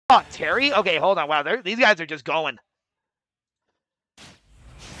Oh, Terry? Okay, hold on. Wow, these guys are just going.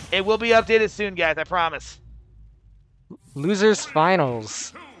 It will be updated soon, guys. I promise. Losers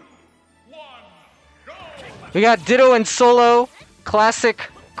finals. We got Ditto and Solo. Classic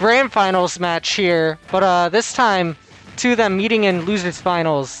grand finals match here. But this time, two of them meeting in losers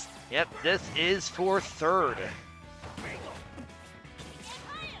finals. Yep, this is for third.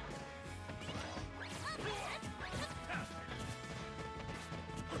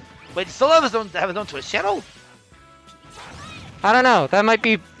 Wait, does Solo have his own Twitch channel? I don't know. That might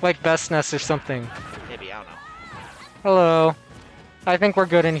be like bestness or something. Maybe, I don't know. Hello. I think we're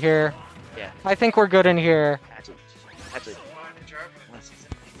good in here. Yeah. I think we're good in here. Actually.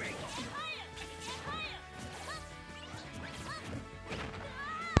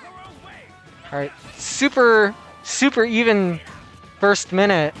 Alright. Super even first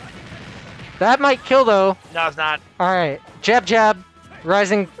minute. That might kill though. No, it's not. Alright. Jab jab.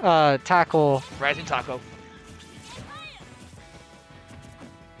 Rising tackle. Rising taco.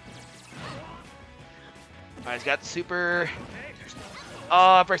 Alright, he's got super.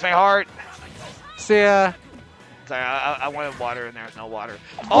 Oh, it breaks my heart. See ya. Sorry, I wanted water and there's no water.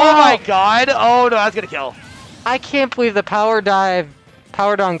 Oh my god! Oh no, that's gonna kill. I can't believe the power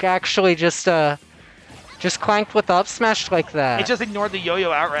dunk actually just clanked with the up smash like that. It just ignored the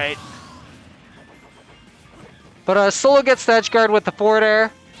yo-yo outright. But Solo gets the edge guard with the forward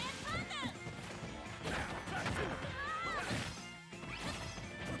air.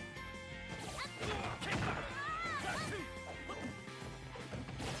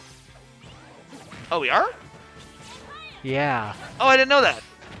 Oh, we are? Yeah. Oh, I didn't know that.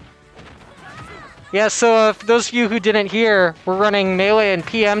 Yeah, so for those of you who didn't hear, we're running Melee and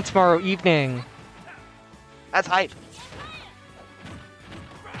PM tomorrow evening. That's hype.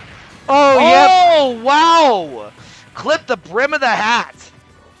 Oh, yep. Oh, wow! Clip the brim of the hat.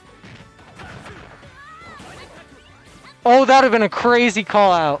 Oh, that would have been a crazy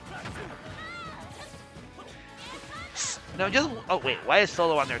call out. No, just... Oh, wait. Why is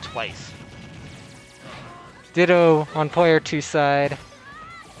Solo on there twice? Ditto on player 2 side.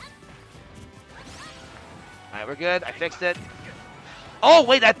 Alright, we're good. I fixed it. Oh,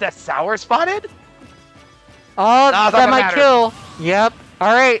 wait. That's sour spotted? Oh, No, that might kill. Yep.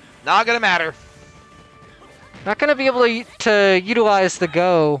 Alright. Not gonna matter. Not gonna be able to utilize the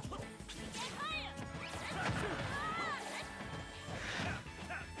go.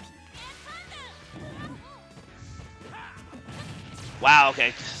 Wow,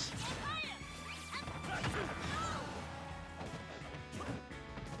 okay.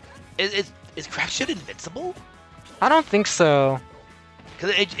 Is Crash Shit invincible? I don't think so.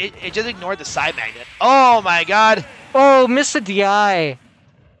 Because it just ignored the side magnet. Oh my god! Oh, missed a DI.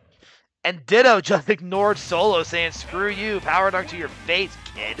 And Ditto just ignored Solo saying, screw you, power dunk to your face,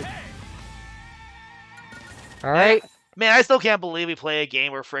 kid. Alright. Man, I still can't believe we play a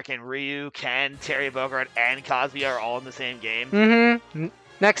game where frickin' Ryu, Ken, Terry Bogard, and Cosby are all in the same game. Mm-hmm.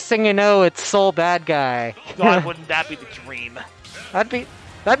 Next thing you know, it's Soul Bad Guy. God, wouldn't that be the dream? That'd be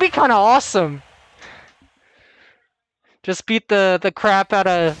kind of awesome. Just beat the crap out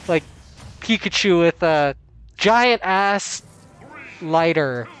of like Pikachu with a giant ass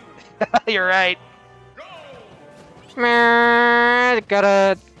lighter. You're right.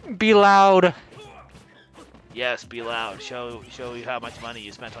 Gotta be loud. Yes, be loud. Show you how much money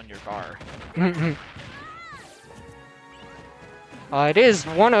you spent on your car. It is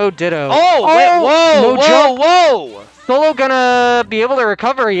 1-0 Ditto. Oh, wait, whoa, no whoa, jump. whoa! Solo gonna be able to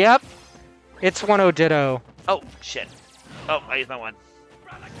recover, yep. It's 1-0 Ditto. Oh, shit. Oh, I used my one.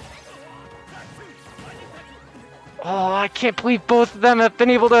 Oh, I can't believe both of them have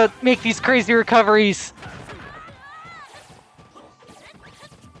been able to make these crazy recoveries.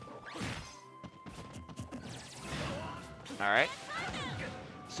 Alright.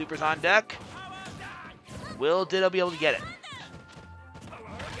 Super's on deck. Will Ditto be able to get it?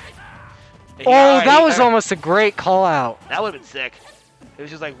 Oh, that was almost a great call out. That would have been sick. It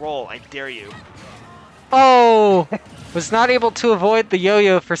was just like, roll, I dare you. Oh, was not able to avoid the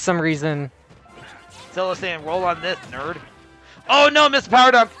yo-yo for some reason. Solo saying, roll on this, nerd. Oh no, missed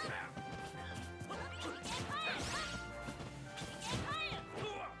power dunk.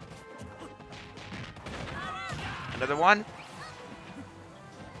 Another one.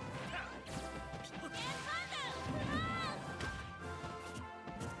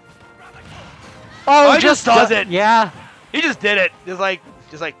 Oh, he just does it. Yeah. He just did it. Just like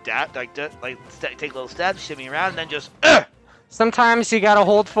that, take little steps, shimmy around, and then just. Sometimes you gotta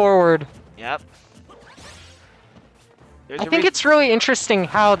hold forward. Yep. I think it's really interesting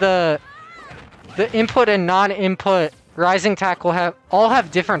how the input and non-input rising tackle all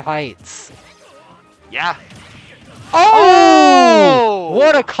have different heights. Yeah. Oh!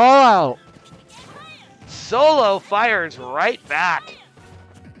 What a call out! Solo fires right back.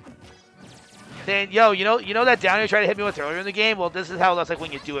 Saying, yo, you know that down you tried to hit me with earlier in the game? Well, this is how it looks like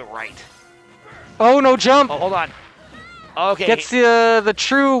when you do it right. Oh, no jump! Oh, hold on. Okay. Gets the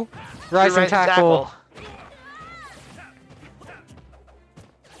true rising tackle.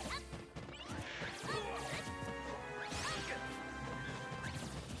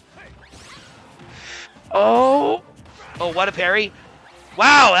 Oh! Oh, what a parry.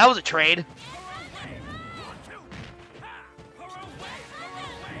 Wow, that was a trade.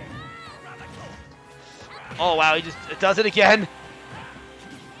 Oh, wow, he just does it again.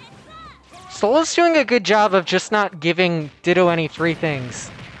 Solo's doing a good job of just not giving Ditto any free things.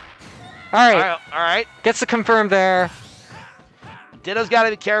 Alright. Alright. Gets the confirm there. Ditto's got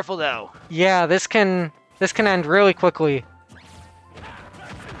to be careful, though. Yeah, this can end really quickly.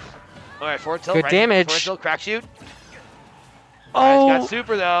 Alright, forward tilt. Good damage. Forward tilt, crack shoot. Oh! Right, he's got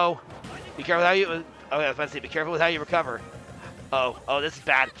super, though. Be careful how you... Okay, I was about to say, be careful with how you recover. Oh, this is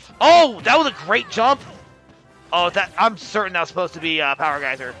bad. Oh, that was a great jump. Oh, I'm certain that was supposed to be Power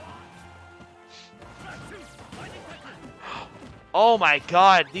Geyser. Oh my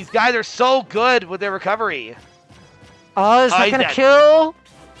god, these guys are so good with their recovery. Oh, is that gonna kill?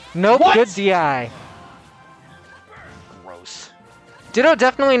 Nope, what? Good DI. Gross. Ditto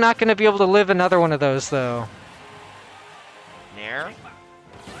definitely not gonna be able to live another one of those, though. Nair?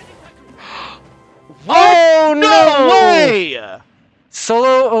 Oh, no way!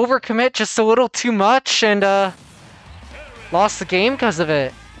 Solo overcommit just a little too much and lost the game because of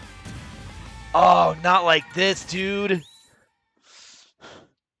it. Oh, not like this, dude.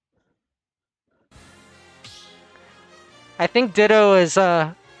 I think Ditto is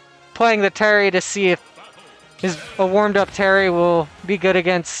playing the Terry to see if a warmed up Terry will be good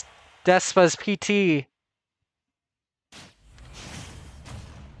against Despa's PT.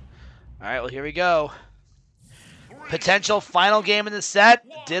 Alright, well here we go. Potential final game in the set.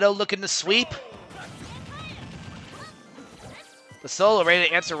 Ditto looking to sweep. The Solo ready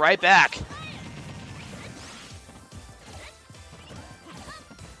to answer right back.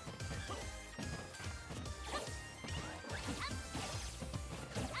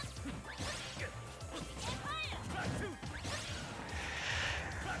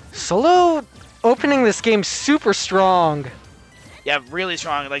 Solo opening this game super strong. Yeah, really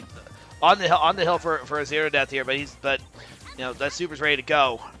strong. Like on the hill for a 0 death here, but you know, that super's ready to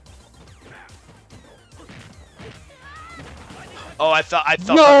go. Oh, I felt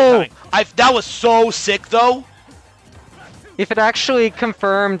no! coming. That was so sick though. If it actually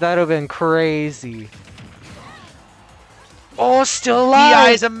confirmed, that would have been crazy. Oh, still alive! DI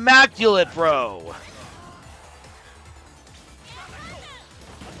is immaculate, bro.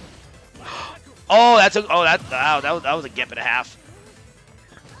 Oh, that was a gimp and a half.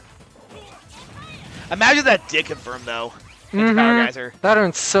 Imagine that did confirm though. Power Geyser. That would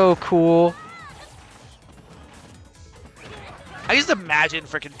been so cool. I just imagine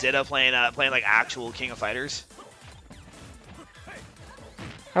freaking Ditto playing like actual King of Fighters.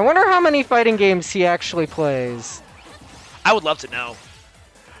 I wonder how many fighting games he actually plays. I would love to know.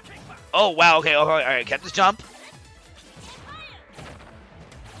 Oh wow, okay, all right, kept this jump.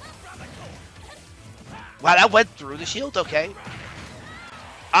 Wow, that went through the shield, okay.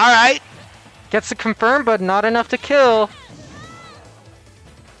 Alright. Gets it confirmed, but not enough to kill.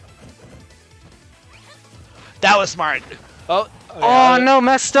 That was smart. Oh. Okay, oh no,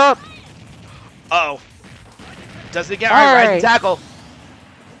 messed up. Uh-oh. Does it again? Alright, right tackle.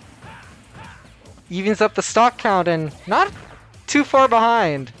 Evens up the stock count and not too far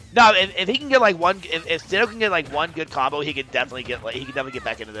behind. No, if he can get like one, if Ditto can get like one good combo, he can definitely get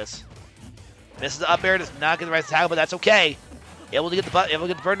back into this. Misses the up air, does not get the right tackle, but that's okay. Able to get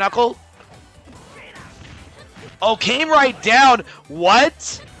the bird knuckle. Oh, came right down.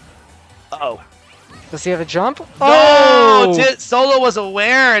 What? Uh-oh. Does he have a jump? No! Oh! Solo was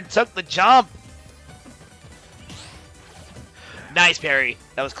aware and took the jump. Nice parry.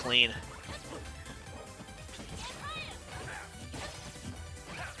 That was clean.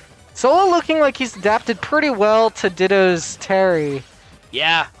 Solo looking like he's adapted pretty well to Ditto's Terry.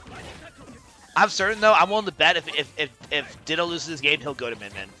 Yeah. I'm certain though, I'm willing to bet if Ditto loses this game, he'll go to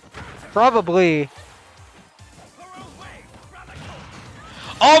Min Min. Probably.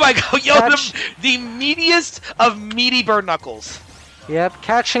 Oh my god, yo, the meatiest of meaty bird knuckles. Yep,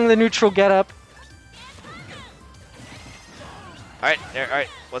 catching the neutral getup. Alright,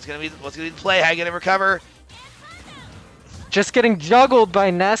 what's gonna be the play? How you gonna recover? Just getting juggled by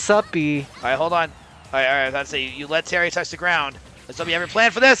Ness up B. Alright, hold on. All right. Let's say you let Terry touch the ground. Let's hope you have a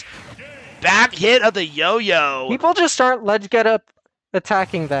plan for this. Back hit of the yo-yo. People just aren't ledge get up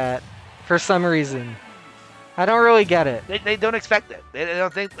attacking that for some reason. I don't really get it. They don't expect it. They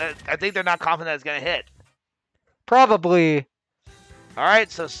don't think. I think they're not confident that it's gonna hit. Probably. All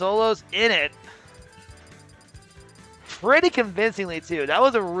right, so Solo's in it. Pretty convincingly too. That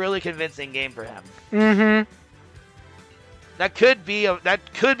was a really convincing game for him. Mm-hmm. That could be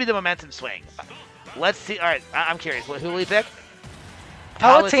the momentum swing. Let's see. All right, I'm curious. Who will he pick?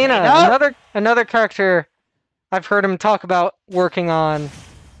 Palutena, another character I've heard him talk about working on.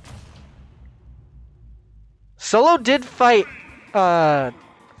 Solo did fight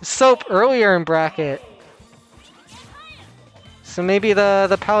Soap earlier in bracket. So maybe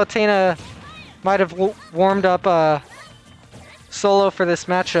the Palutena might have warmed up Solo for this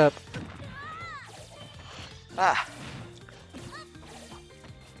matchup. Ah.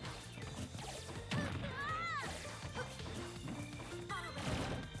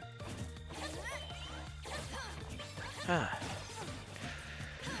 All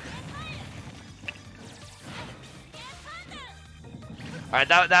right,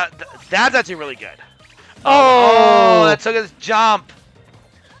 that's actually really good. Oh, that took his jump.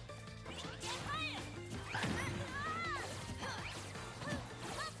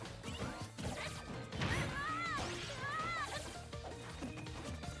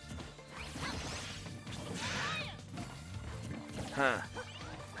 Huh.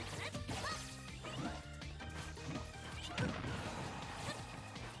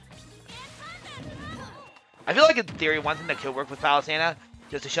 I feel like in theory, one thing that could work with Palutena,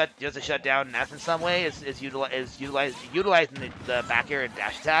 just to shut down Ness in some way, is utilizing the back air and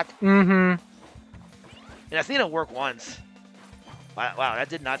dash attack. Mm-hmm. And I've seen it work once. Wow, that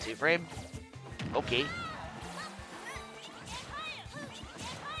did not two-frame. Okay.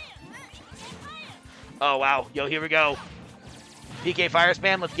 Oh wow, yo, here we go. PK Fire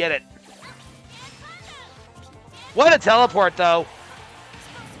Spam, let's get it. What a teleport, though.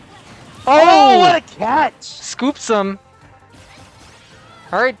 Oh, what a catch! Scoops him.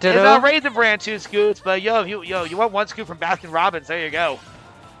 All right, Ditto. It's not Raisin Bran 2 scoops, but yo, you want one scoop from Baskin Robbins? There you go.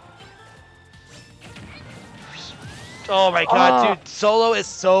 Oh my god, dude, Solo is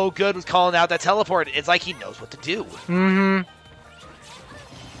so good with calling out that teleport. It's like he knows what to do. Mm-hmm.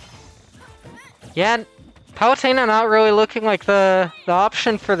 Yeah, Palutena not really looking like the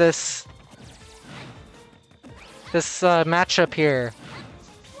option for this matchup here.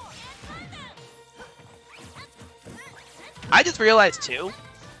 I just realized too,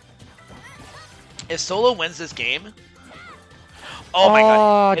 if Solo wins this game, oh my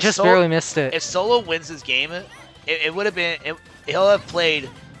god, just barely missed it. If Solo wins this game, it would have been, he'll have played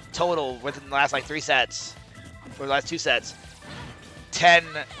total within the last like 3 sets, or the last 2 sets, 10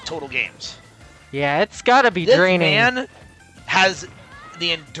 total games. Yeah, it's gotta be draining. This man has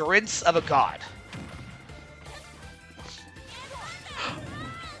the endurance of a god.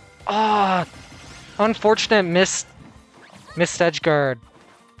 Unfortunate missed edge guard.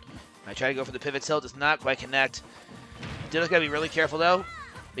 I try to go for the pivot tilt, does not quite connect. Ditto's gotta be really careful though,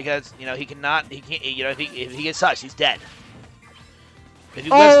 because he can't, if he gets touched, he's dead. If he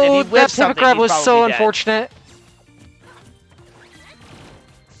whiffs that pivot grab was so unfortunate.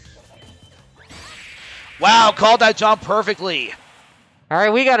 Wow, called that jump perfectly. All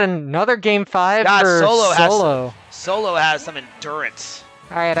right, we got another game 5 for Solo. Solo has some endurance.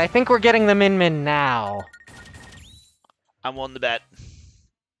 All right, I think we're getting the min now. I'm willing to bet.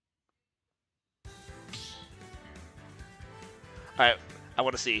 Alright, I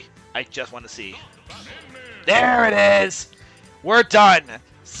want to see. I just want to see. There it is! We're done!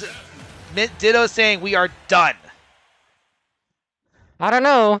 Ditto saying we are done. I don't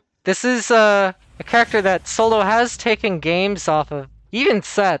know. This is a character that Solo has taken games off of, even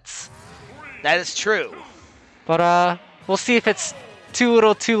sets. That is true. But we'll see if it's too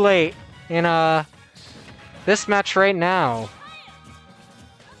little too late in this match right now.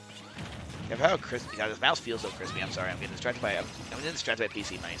 Yeah, how crispy. God, this mouse feels so crispy. I'm sorry. I'm getting distracted by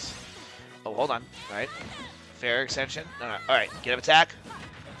PC mice. Oh, hold on. All right. Fair extension. No. All right. Get up attack.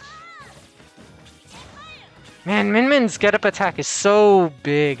 Man, Min Min's get up attack is so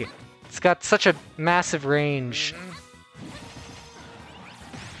big. It's got such a massive range. Mm-hmm.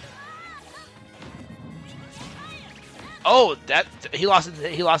 Oh, that he lost his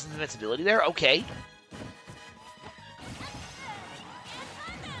invincibility there. Okay.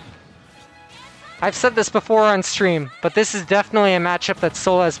 I've said this before on stream, but this is definitely a matchup that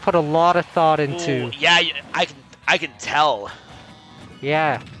Solo has put a lot of thought into. Ooh, yeah, I can tell.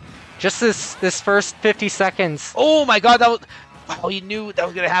 Yeah, just this first 50 seconds. Oh my god, that was Oh, he knew that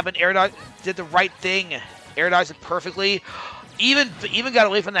was gonna happen. Air dodge did the right thing. Air dodged it perfectly. Even got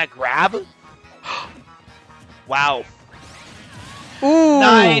away from that grab. Wow. Ooh.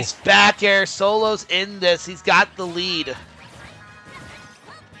 Nice back air. Solo's in this. He's got the lead.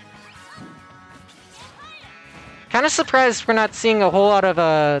 Kind of surprised we're not seeing a whole lot of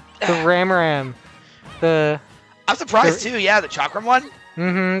the Ram. I'm surprised too. Yeah, the Chakram one.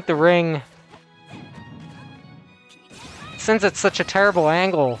 Mm-hmm. The ring. Since it's such a terrible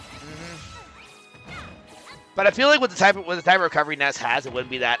angle. But I feel like with the type of recovery Ness has, it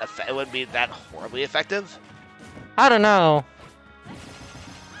wouldn't be that horribly effective. I don't know.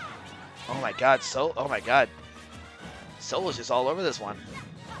 Oh my god, oh my god. Solo's just all over this one.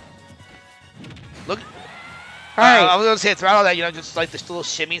 Look. All right. I was gonna say throughout all that, you know, just like the little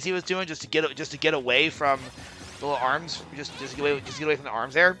shimmies he was doing, just to get away from the little arms, just get away from the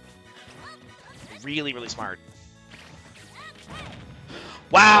arms there. Really, really smart.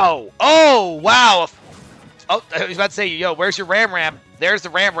 Wow! Oh wow! Oh, I was about to say, yo, where's your Ram? There's the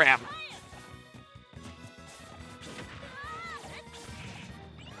Ram.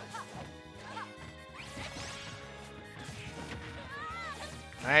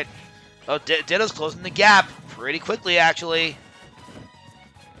 All right. Oh, Ditto's closing the gap pretty quickly, actually.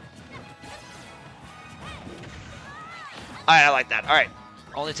 All right, I like that. All right,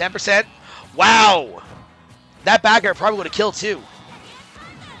 only 10%. Wow, that back air probably would have killed too.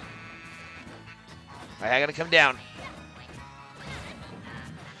 All right, I gotta come down.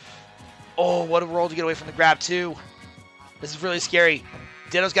 Oh, what a roll to get away from the grab too. This is really scary.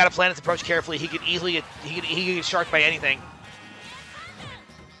 Ditto's got to plan his approach carefully. He could easily get sharked by anything.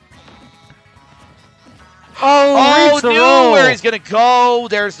 Oh, knew roll. Where he's gonna go.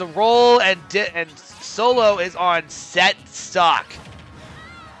 There's the roll, and Solo is on set stock.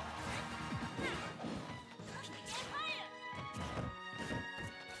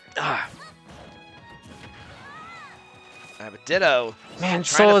 But Ditto. Man,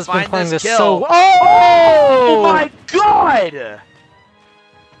 Solo's been playing this kill. so. Oh my god!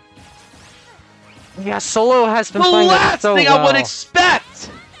 Yeah, Solo has been The playing this last so thing well. I would expect.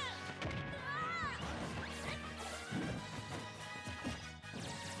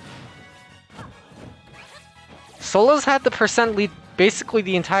 Solo's had the percent lead basically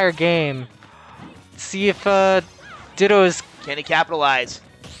the entire game. See if Ditto is. Can he capitalize?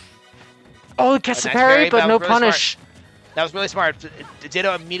 Oh, it gets A a nice parry, parry, but that no was really punish. That was really smart.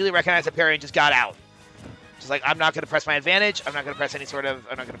 Ditto immediately recognized the parry and just got out. Just like, I'm not going to press my advantage. I'm not going to press I'm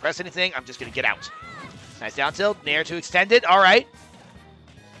not going to press anything. I'm just going to get out. Nice down tilt. Nair to extend it. All right.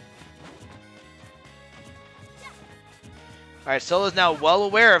 All right, Solo's now well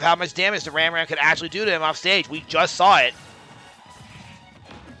aware of how much damage the Ram could actually do to him off stage. We just saw it.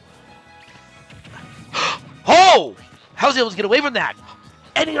 Oh! How was he able to get away from that?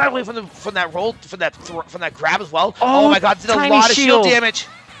 And he got away from that roll, from that grab as well. Oh my god, did a lot of shield damage.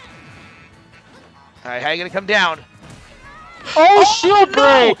 All right, how are you gonna come down? Oh, shield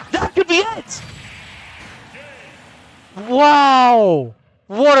break! That could be it. Wow!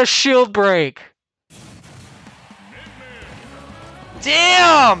 What a shield break!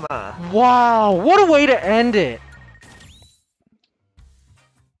 Damn! Wow! What a way to end it!